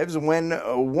arrives when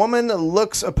a woman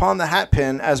looks upon the hat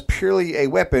pin as purely a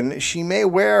weapon, she may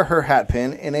wear her hat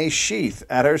pin in a sheath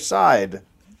at her side.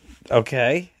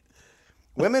 Okay.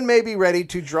 Women may be ready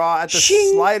to draw at the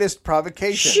Shing. slightest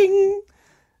provocation. Shing.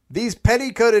 These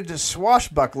petticoated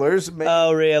swashbucklers may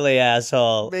Oh, really,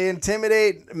 asshole? They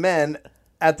intimidate men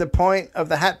at the point of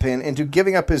the hat pin into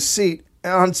giving up his seat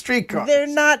on streetcars. They're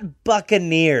not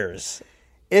buccaneers.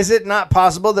 Is it not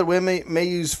possible that women may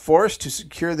use force to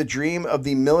secure the dream of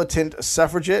the militant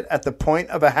suffragette at the point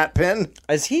of a hat pin?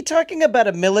 Is he talking about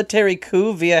a military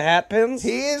coup via hat pins?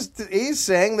 He's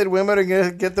saying that women are going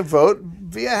to get the vote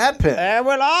via hat pin.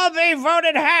 We'll all be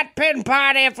voted hat pin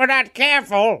party if we're not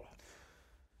careful.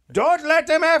 Don't let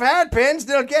them have hat pins.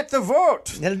 They'll get the vote.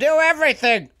 They'll do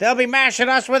everything. They'll be mashing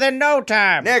us within no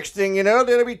time. Next thing you know,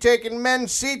 they'll be taking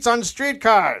men's seats on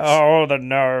streetcars. Oh, the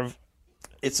nerve.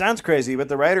 It sounds crazy, but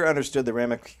the writer understood the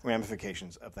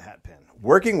ramifications of the hat pin.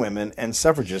 Working women and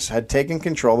suffragists had taken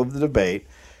control of the debate,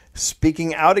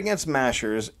 speaking out against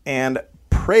mashers, and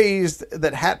praised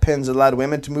that hat pins allowed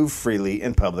women to move freely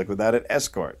in public without an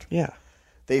escort. Yeah.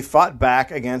 They fought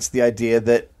back against the idea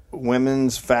that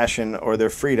women's fashion or their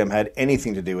freedom had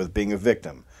anything to do with being a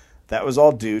victim. That was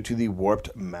all due to the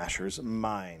warped masher's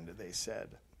mind, they said.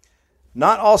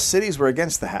 Not all cities were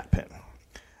against the hat pin.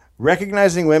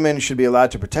 Recognizing women should be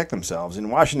allowed to protect themselves, in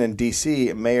Washington,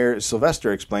 D.C., Mayor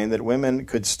Sylvester explained that women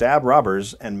could stab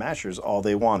robbers and mashers all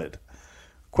they wanted.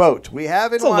 Quote, "We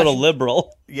have in It's a little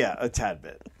liberal. Yeah, a tad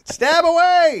bit. Stab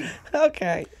away!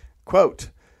 Okay. Quote,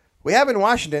 "We have in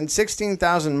Washington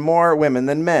 16,000 more women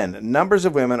than men. Numbers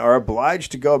of women are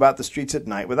obliged to go about the streets at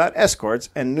night without escorts,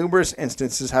 and numerous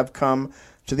instances have come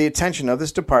to the attention of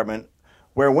this department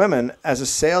where women, as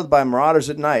assailed by marauders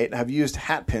at night, have used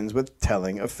hat pins with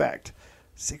telling effect."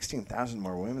 16,000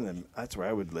 more women than that's where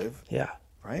I would live, Yeah.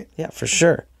 right? Yeah, for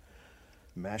sure.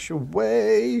 Mash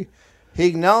away. He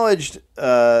acknowledged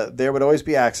there would always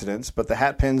be accidents, but the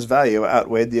hat pin's value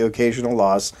outweighed the occasional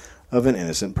loss of an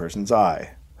innocent person's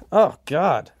eye. Oh,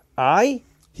 God. Eye?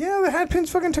 Yeah, the hat pins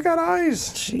fucking took out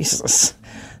eyes. Jesus.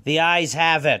 The eyes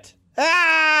have it.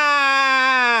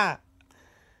 Ah!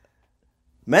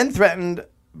 Men threatened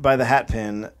by the hat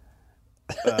pin.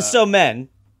 So men.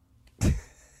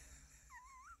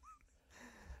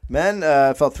 Men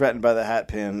felt threatened by the hat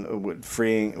pin,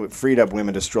 freed up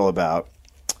women to stroll about.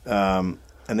 And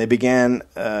they began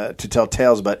to tell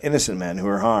tales about innocent men who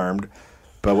were harmed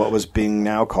by what was being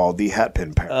now called the hat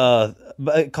pin peril.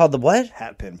 Called the what?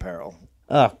 Hat pin peril.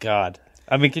 Oh, God.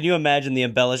 I mean, can you imagine the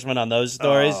embellishment on those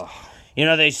stories? Oh. You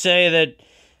know, they say that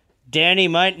Danny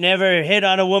might never hit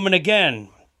on a woman again.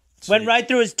 Went right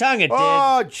through his tongue, it did.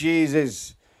 Oh,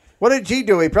 Jesus. What did he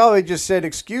do? He probably just said,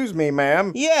 "Excuse me,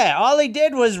 ma'am." Yeah, all he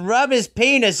did was rub his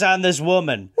penis on this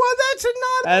woman. Well, that's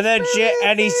not. And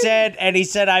then he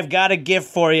said, "I've got a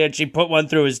gift for you," and she put one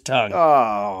through his tongue.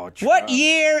 Oh, Trump. What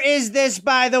year is this,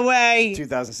 by the way?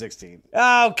 2016.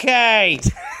 Okay.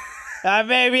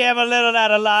 Maybe I'm a little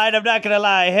out of line. I'm not going to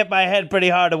lie. I hit my head pretty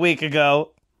hard a week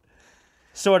ago.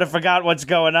 Sort of forgot what's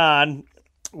going on.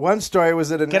 One story was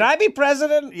that Can I be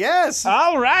president? Yes.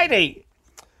 All righty.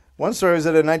 One story was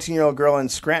that a 19-year-old girl in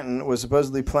Scranton was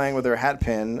supposedly playing with her hat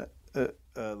pin,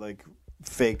 like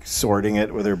fake sorting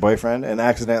it with her boyfriend, and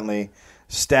accidentally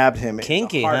stabbed him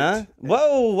Kinky, in the huh? heart.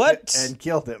 Whoa, what? And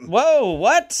killed him. Whoa,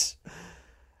 what?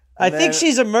 I think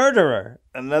she's a murderer.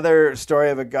 Another story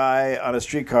of a guy on a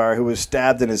streetcar who was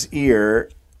stabbed in his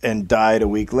ear and died a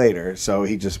week later. So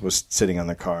he just was sitting on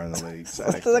the car and the lady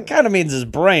decided. That kind of means his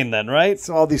brain then, right?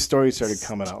 So all these stories started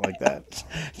coming out like that.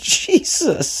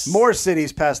 Jesus. More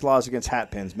cities passed laws against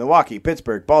hat pins. Milwaukee,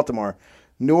 Pittsburgh, Baltimore,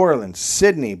 New Orleans,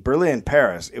 Sydney, Berlin,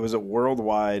 Paris. It was a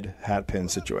worldwide hat pin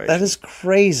situation. That is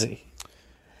crazy.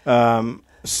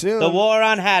 Soon, The war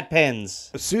on hat pins.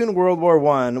 Soon World War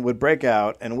I would break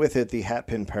out, and with it, the hat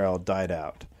pin peril died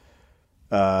out.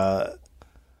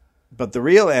 But the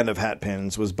real end of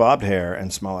hatpins was bobbed hair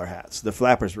and smaller hats. The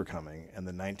flappers were coming, and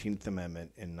the 19th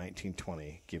Amendment in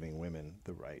 1920 giving women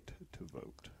the right to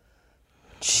vote.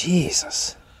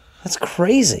 Jesus. That's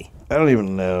crazy. I don't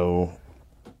even know.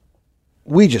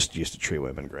 We just used to treat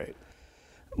women great.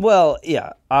 Well,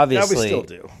 yeah, obviously. Now we still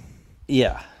do.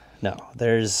 Yeah. No,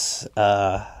 there's,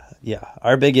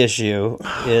 our big issue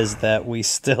is that we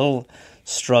still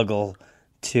struggle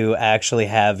to actually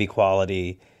have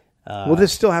equality. Well,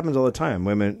 this still happens all the time.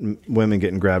 Women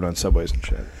getting grabbed on subways and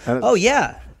shit. Oh,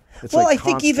 yeah. It's Well, like I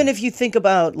think even constant. if you think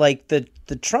about, like, the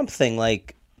Trump thing,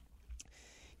 like,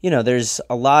 there's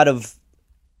a lot of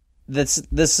this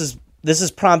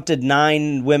has prompted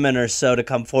 9 women or so to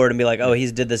come forward and be like, oh,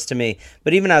 he's did this to me.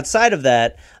 But even outside of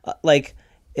that,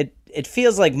 it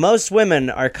feels like most women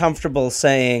are comfortable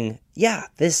saying, yeah,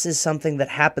 this is something that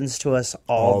happens to us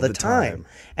all the time.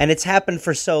 And it's happened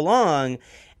for so long,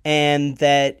 and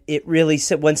that it really,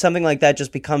 when something like that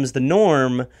just becomes the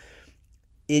norm,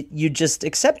 you just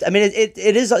accept. I mean,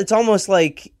 it's almost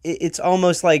like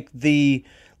the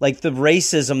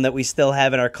racism that we still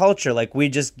have in our culture. Like,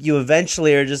 you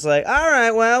eventually are just like, all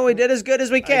right, well, we did as good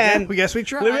as we can. We guess we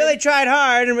tried. We really tried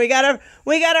hard, and we got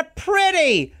a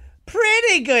pretty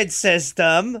good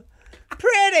system.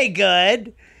 Pretty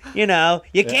good. You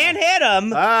can't hit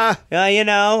them.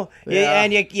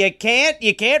 And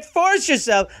you can't force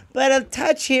yourself, but a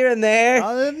touch here and there.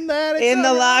 Other than that, it's in the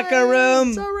all locker room.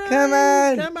 It's all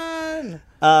right. Come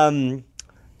on.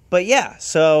 But yeah,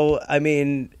 so I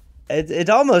mean, it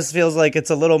almost feels like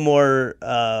it's a little more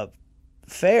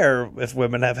fair if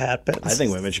women have hatpins. I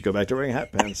think women should go back to wearing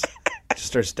hatpins. Just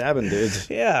start stabbing dudes.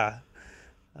 Yeah.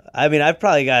 I mean, I've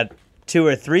probably got 2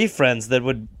 or 3 friends that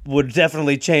would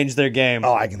definitely change their game.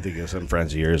 Oh, I can think of some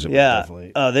friends of yours. That Yeah. would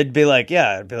definitely. Oh, they'd be like,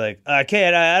 I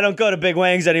can't. I don't go to Big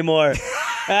Wangs anymore.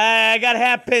 I got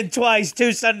hatpin twice,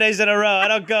 2 Sundays in a row. I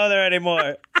don't go there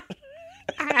anymore.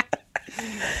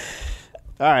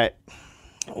 All right.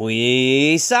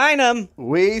 We sign them.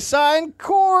 We sign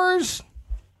cores.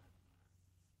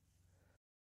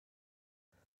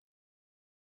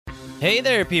 Hey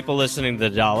there, people listening to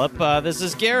The Dollop. This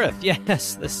is Gareth.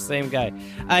 Yes, this same guy.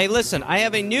 Listen, I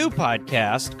have a new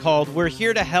podcast called We're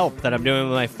Here to Help that I'm doing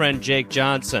with my friend Jake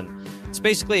Johnson. It's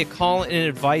basically a call and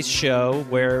advice show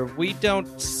where we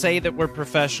don't say that we're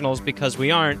professionals because we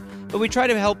aren't, but we try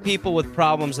to help people with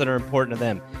problems that are important to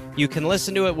them. You can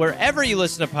listen to it wherever you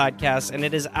listen to podcasts, and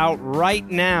it is out right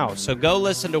now. So go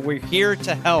listen to We're Here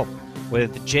to Help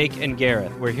with Jake and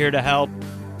Gareth. We're Here to Help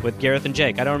with Gareth and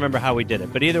Jake. I don't remember how we did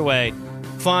it, but either way,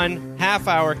 fun, half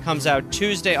hour, comes out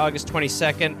Tuesday, August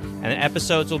 22nd, and the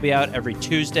episodes will be out every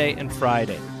Tuesday and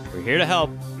Friday. We're here to help.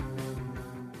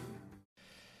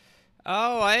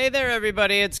 Oh, hey there,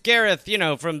 everybody. It's Gareth,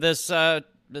 from this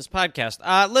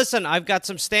podcast. Listen, I've got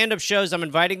some stand-up shows I'm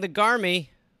inviting the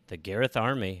Gareth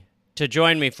Army, to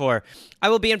join me for. I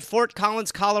will be in Fort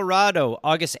Collins, Colorado,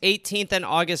 August 18th and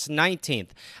August 19th.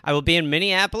 I will be in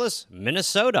Minneapolis,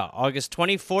 Minnesota, August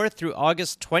 24th through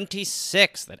August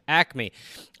 26th at Acme.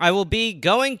 I will be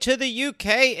going to the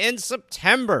UK in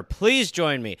September. Please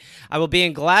join me. I will be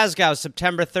in Glasgow,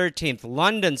 September 13th,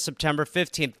 London, September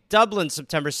 15th, Dublin,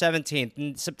 September 17th,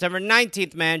 and September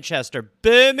 19th, Manchester,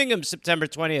 Birmingham, September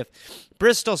 20th,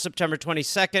 Bristol, September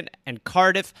 22nd, and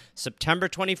Cardiff, September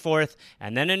 24th.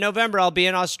 And then in November, I'll be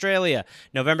in Australia.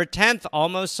 November 10th,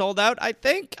 almost sold out, I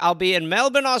think. I'll be in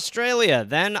Melbourne, Australia.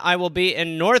 Then I will be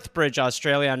in Northbridge,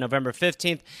 Australia on November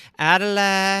 15th.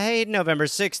 Adelaide, November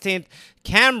 16th.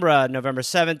 Canberra, November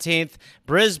 17th.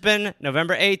 Brisbane,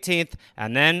 November 18th.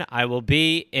 And then I will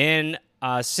be in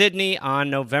Sydney on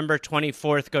November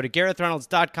 24th. Go to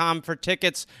GarethReynolds.com for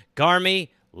tickets. Garmy,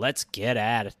 let's get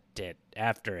at it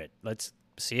after it. Let's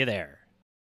see you there.